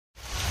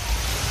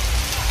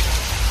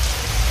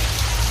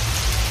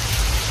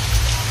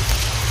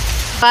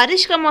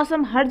बारिश का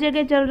मौसम हर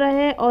जगह चल रहा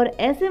है और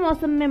ऐसे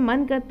मौसम में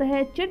मन करता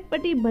है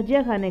चटपटी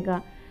भजिया खाने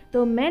का।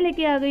 तो मैं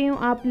लेके आ गई हूँ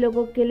आप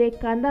लोगों के लिए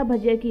कांदा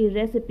भजिया की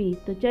रेसिपी।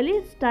 तो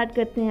चलिए स्टार्ट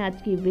करते हैं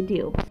आज की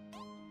वीडियो।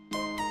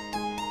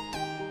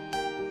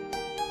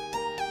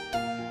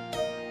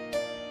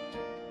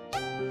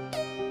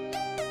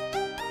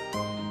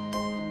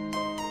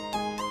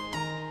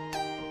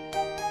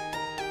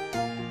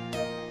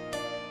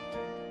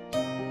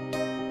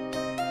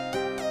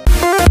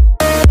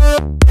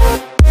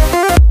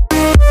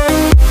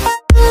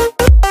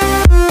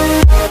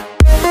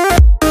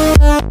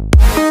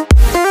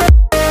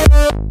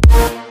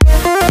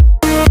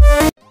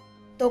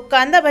 तो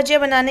कांदा भजिया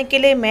बनाने के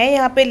लिए मैं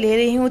यहाँ पे ले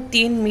रही हूँ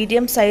 3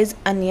 मीडियम साइज़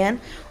अनियन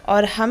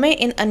और हमें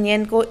इन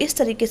अनियन को इस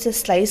तरीके से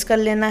स्लाइस कर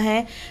लेना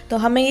है। तो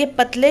हमें ये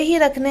पतले ही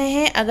रखने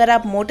हैं, अगर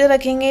आप मोटे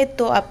रखेंगे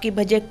तो आपकी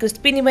भजिया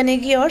क्रिस्पी नहीं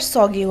बनेगी और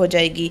सॉगी हो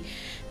जाएगी।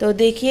 तो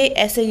देखिए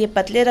ऐसे ये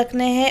पतले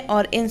रखने हैं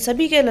और इन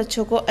सभी के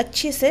लच्छों को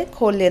अच्छे से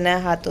खोल लेना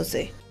है हाथों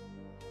से।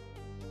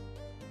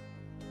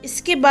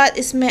 इसके बाद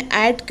इसमें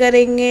ऐड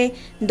करेंगे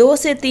 2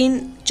 से 3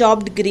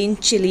 चॉप्ड ग्रीन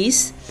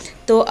चिलीज़।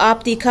 तो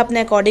आप तीखा अपने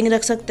अकॉर्डिंग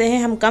रख सकते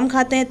हैं, हम कम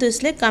खाते हैं तो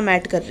इसलिए कम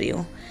ऐड कर रही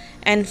हूँ।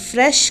 And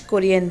fresh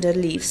coriander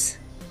leaves.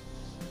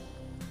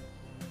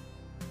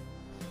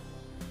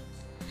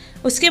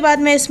 उसके बाद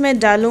मैं इसमें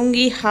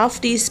डालूँगी half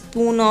tea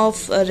spoon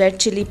of red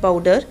chilli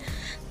powder.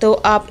 तो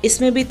आप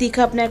इसमें भी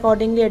तीखा अपने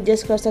अकॉर्डिंगली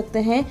एडजस्ट कर सकते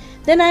हैं।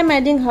 Then I am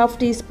adding half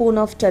tea spoon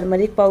of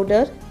turmeric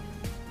powder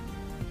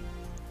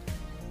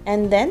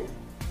and then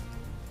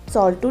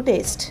salt to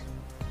test.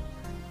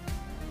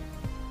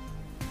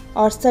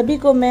 और सभी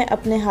को मैं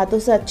अपने हाथों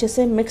से अच्छे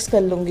से मिक्स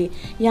कर लूँगी।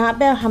 यहाँ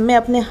पे हमें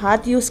अपने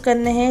हाथ यूज़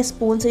करने हैं,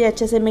 स्पून से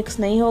अच्छे से मिक्स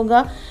नहीं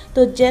होगा।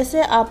 तो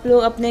जैसे आप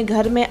लोग अपने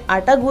घर में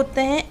आटा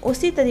गूँथते हैं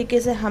उसी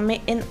तरीके से हमें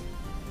इन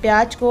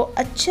प्याज को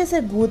अच्छे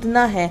से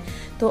गूँथना है।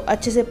 तो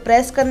अच्छे से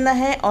प्रेस करना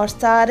है और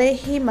सारे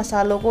ही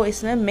मसालों को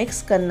इसमें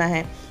मिक्स करना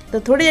है। तो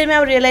थोड़ी देर में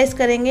आप रियलाइज़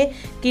करेंगे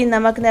कि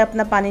नमक ने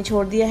अपना पानी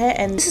छोड़ दिया है।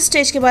 एंड इस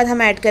स्टेज के बाद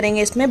हम ऐड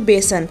करेंगे इसमें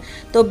बेसन।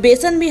 तो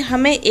बेसन भी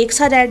हमें एक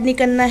साथ ऐड नहीं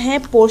करना है,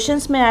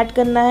 पोर्शंस में ऐड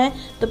करना है।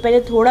 तो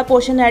पहले थोड़ा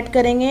पोर्शन ऐड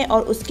करेंगे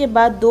और उसके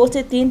बाद 2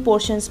 से 3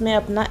 पोर्शंस में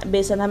अपना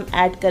बेसन हम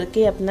ऐड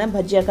करके अपना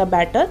भजिया का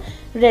बैटर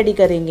रेडी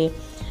करेंगे।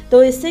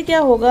 तो इससे क्या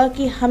होगा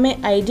कि हमें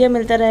आइडिया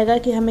मिलता रहेगा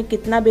कि हमें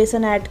कितना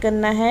बेसन ऐड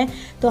करना है।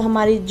 तो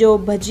हमारी जो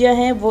भजिया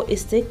हैं वो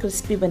इससे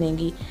क्रिस्पी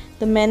बनेगी।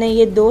 तो मैंने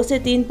ये 2 से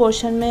 3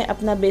 पोर्शन में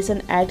अपना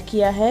बेसन ऐड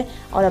किया है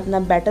और अपना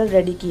बैटर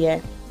रेडी किया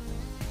है।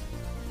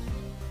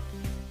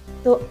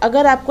 तो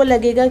अगर आपको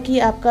लगेगा कि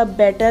आपका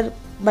बैटर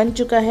बन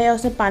चुका है और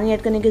उसमें पानी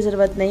ऐड करने की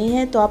ज़रूरत नहीं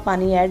है तो आप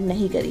पानी ऐड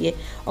नहीं करिए।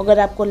 अगर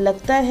आपको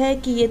लगता है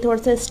कि ये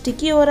थोड़ा सा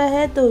स्टिकी हो रहा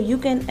है तो you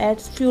can add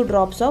few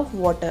drops of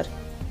water.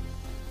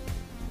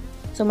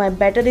 So my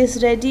batter is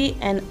ready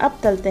and अब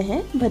तलते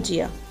हैं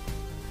भजिया।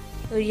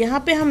 तो यहाँ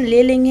पे हम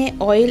ले लेंगे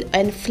ऑयल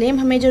एंड फ्लेम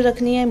हमें जो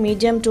रखनी है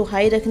मीडियम टू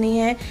हाई रखनी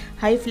है।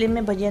 हाई फ्लेम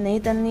में भजिया नहीं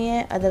तलनी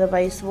है,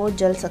 अदरवाइज़ वो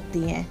जल सकती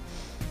हैं।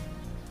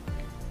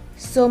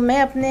 सो मैं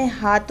अपने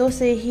हाथों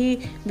से ही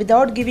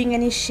विदाउट गिविंग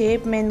एनी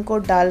शेप में इनको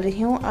डाल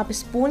रही हूँ। आप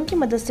स्पून की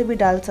मदद से भी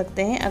डाल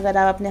सकते हैं अगर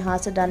आप अपने हाथ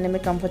से डालने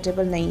में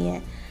कंफर्टेबल नहीं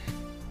है।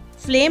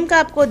 फ्लेम का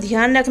आपको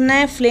ध्यान रखना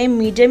है, फ्लेम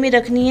मीडियम ही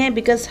रखनी है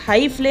बिकॉज़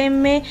हाई फ्लेम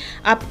में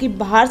आपकी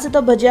बाहर से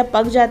तो भजिया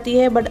पक जाती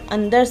है बट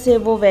अंदर से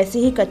वो वैसे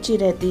ही कच्ची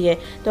रहती है।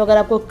 तो अगर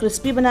आपको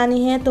क्रिस्पी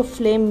बनानी है तो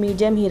फ्लेम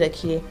मीडियम ही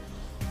रखिए।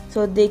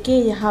 सो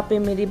देखिए यहाँ पे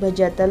मेरी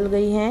भजिया तल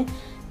गई हैं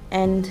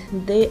and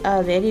they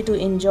are ready to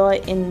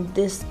enjoy in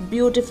this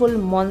beautiful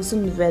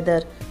monsoon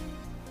weather.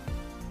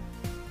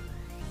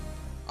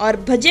 और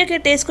भजिया के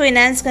टेस्ट को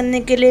इन्हांस करने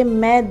के लिए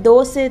मैं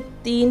 2 से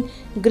 3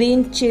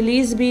 ग्रीन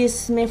चिलीज़ भी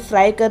इसमें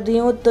फ्राई कर रही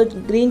हूँ। तो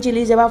ग्रीन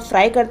चिलीज़ जब आप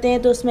फ्राई करते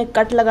हैं तो उसमें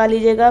कट लगा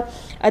लीजिएगा,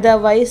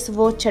 अदरवाइज़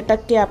वो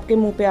छटक के आपके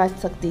मुंह पे आ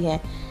सकती हैं।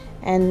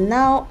 And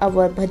now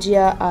our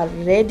bhajiya are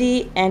ready.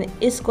 And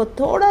इसको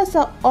थोड़ा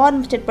सा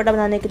और चटपटा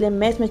बनाने के लिए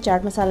मैं इसमें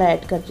चाट मसाला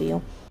ऐड कर रही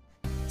हूँ।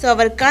 सो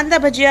आवर कांदा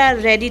भजिया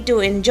ready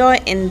to enjoy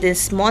in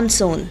this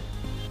monsoon.